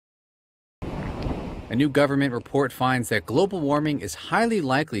A new government report finds that global warming is highly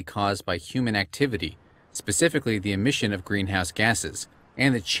likely caused by human activity, specifically the emission of greenhouse gases,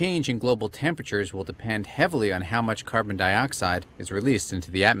 and the change in global temperatures will depend heavily on how much carbon dioxide is released into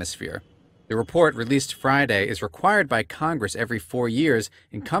the atmosphere. The report, released Friday, is required by Congress every 4 years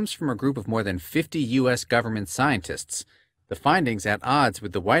and comes from a group of more than 50 U.S. government scientists. The findings at odds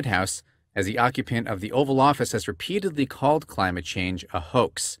with the White House, as the occupant of the Oval Office has repeatedly called climate change a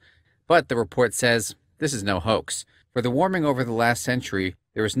hoax. But the report says this is no hoax. For the warming over the last century,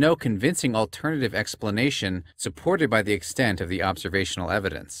 there is no convincing alternative explanation supported by the extent of the observational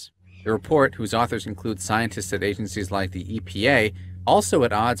evidence. The report, whose authors include scientists at agencies like the EPA, also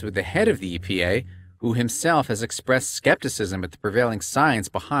at odds with the head of the EPA, who himself has expressed skepticism at the prevailing science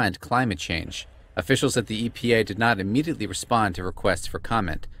behind climate change. Officials at the EPA did not immediately respond to requests for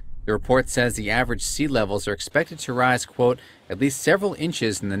comment. The report says the average sea levels are expected to rise, quote, at least several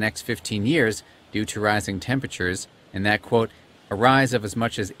inches in the next 15 years due to rising temperatures, and that, quote, a rise of as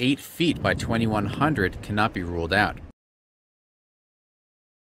much as 8 feet by 2100 cannot be ruled out.